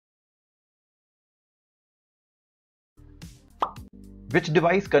Which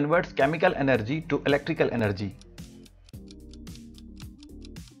device converts chemical energy to electrical energy?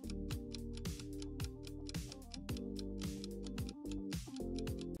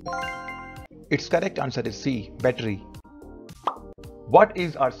 Its correct answer is C. Battery. What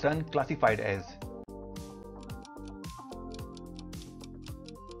is our Sun classified as?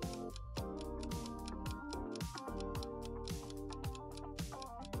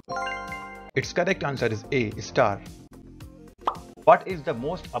 Its correct answer is A. Star. What is the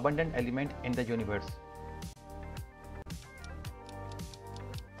most abundant element in the universe?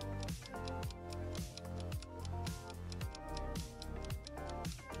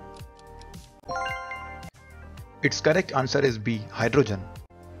 Its correct answer is B. Hydrogen.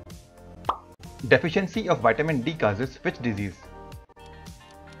 Deficiency of vitamin D causes which disease?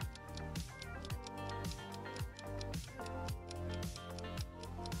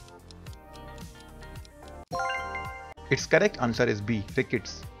 Its correct answer is B.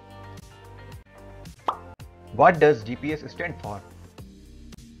 Rickets. What does GPS stand for?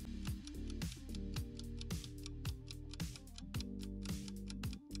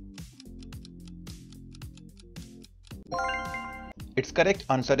 Its correct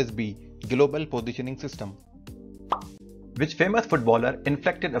answer is B. Global Positioning System. Which famous footballer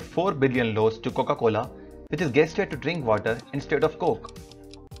inflicted a 4 billion loss to Coca-Cola, which is gesture to drink water instead of Coke?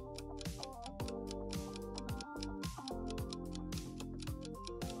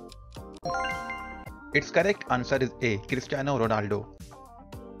 Its correct answer is A. Cristiano Ronaldo.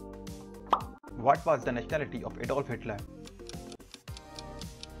 What was the nationality of Adolf Hitler?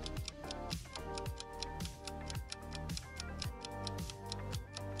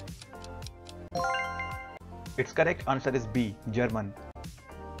 Its correct answer is B. German.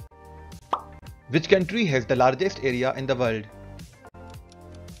 Which country has the largest area in the world?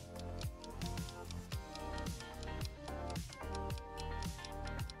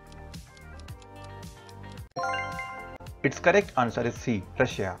 Its correct answer is C.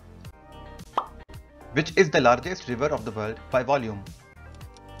 Russia. Which is the largest river of the world by volume?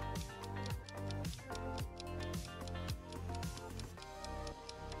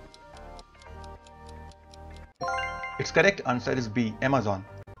 Its correct answer is B. Amazon.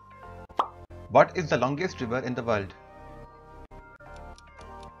 What is the longest river in the world?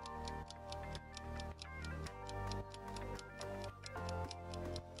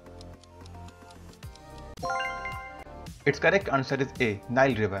 Its correct answer is A.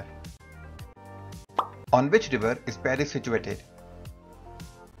 Nile River. On which river is Paris situated?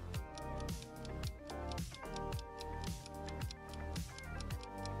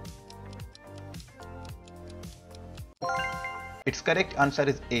 Its correct answer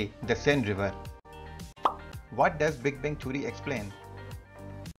is A. The Seine River. What does Big Bang Theory explain?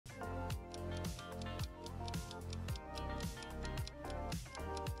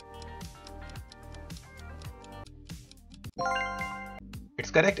 Its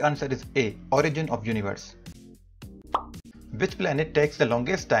correct answer is A. Origin of universe. Which planet takes the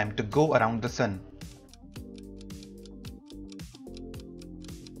longest time to go around the Sun?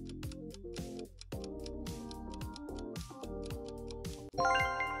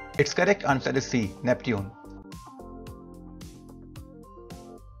 Its correct answer is C. Neptune.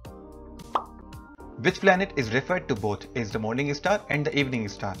 Which planet is referred to both as the morning star and the evening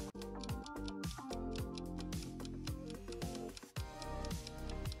star?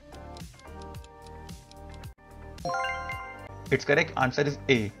 Its correct answer is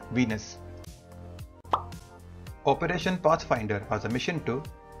A. Venus. Operation Pathfinder was a mission to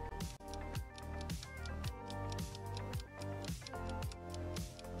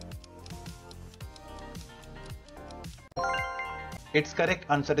Its correct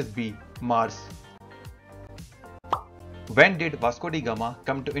answer is B. Mars. When did Vasco da Gama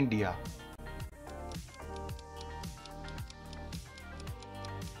come to India?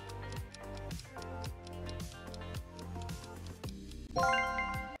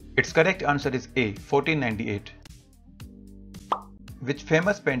 Its correct answer is A. 1498. Which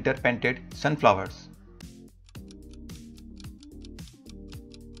famous painter painted sunflowers?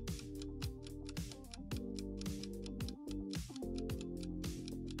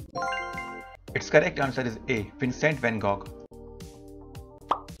 Its correct answer is A. Vincent van Gogh.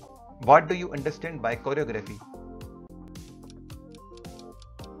 What do you understand by choreography?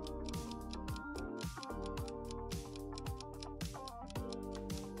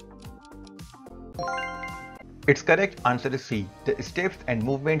 Its correct answer is C. The steps and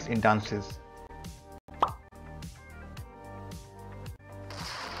movements in dances.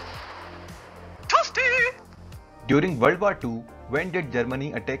 Toasty! During World War II, when did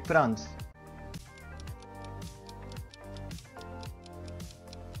Germany attack France?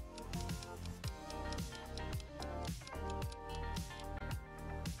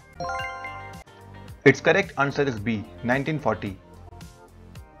 Its correct answer is B, 1940.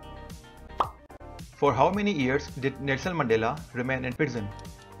 For how many years did Nelson Mandela remain in prison?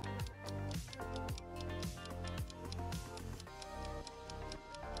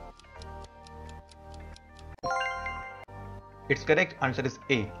 Its correct answer is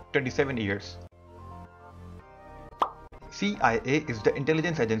A, 27 years. CIA is the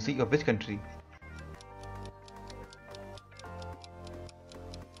intelligence agency of which country?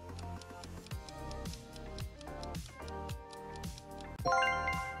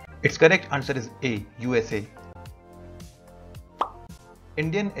 Its correct answer is A, USA.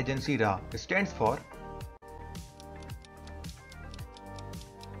 Indian agency RA stands for?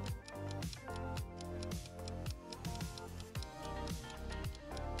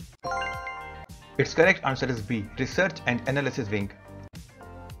 Its correct answer is B, Research and Analysis Wing.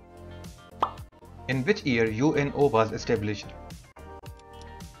 In which year UNO was established?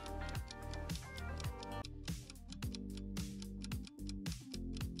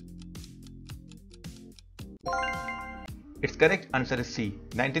 Its correct answer is C,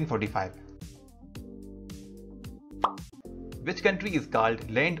 1945. Which country is called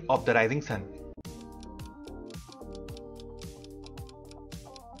Land of the Rising Sun?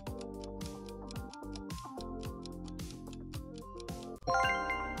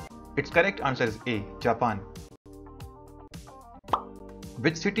 Its correct answer is A, Japan.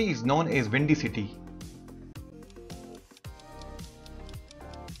 Which city is known as Windy City?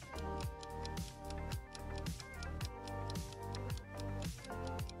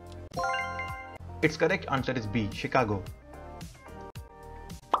 Its correct answer is B, Chicago.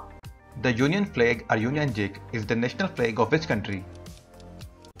 The Union flag or Union Jack is the national flag of which country?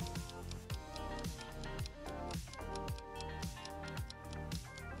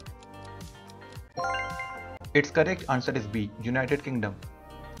 Its correct answer is B, United Kingdom.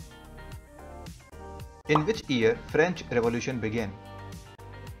 In which year French Revolution began?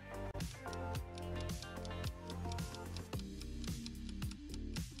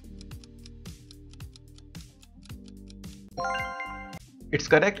 Its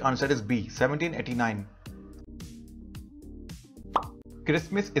correct answer is B, 1789.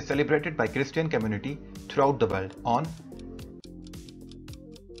 Christmas is celebrated by Christian community throughout the world on?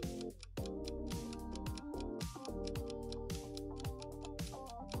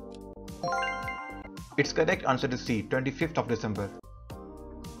 Its correct answer is C, 25th of December.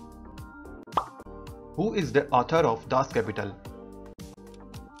 Who is the author of Das Kapital?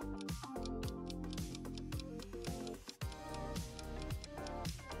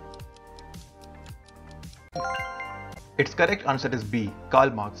 Its correct answer is B,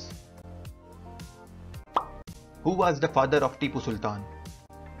 Karl Marx. Who was the father of Tipu Sultan?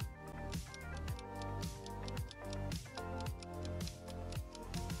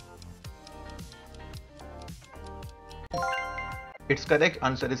 Its correct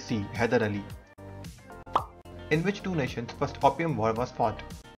answer is C, Hyder Ali. In which two nations first Opium War was fought?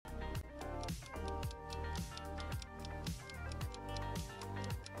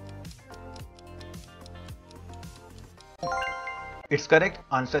 Its correct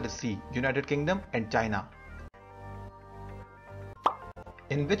answer is C, United Kingdom and China.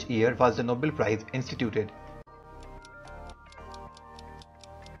 In which year was the Nobel Prize instituted?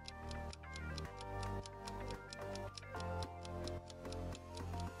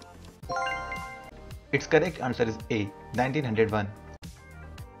 Its correct answer is A, 1901.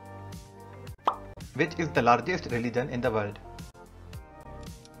 Which is the largest religion in the world?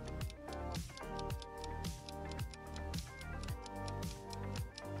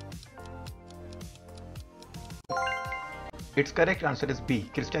 Its correct answer is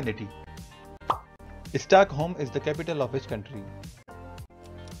B, Christianity. Stockholm is the capital of which country?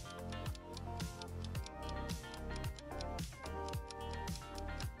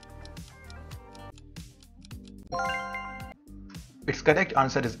 Its correct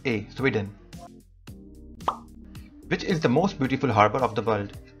answer is A, Sweden. Which is the most beautiful harbor of the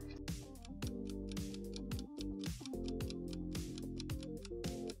world?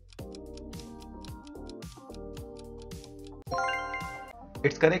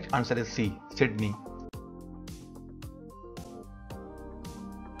 Its correct answer is C, Sydney.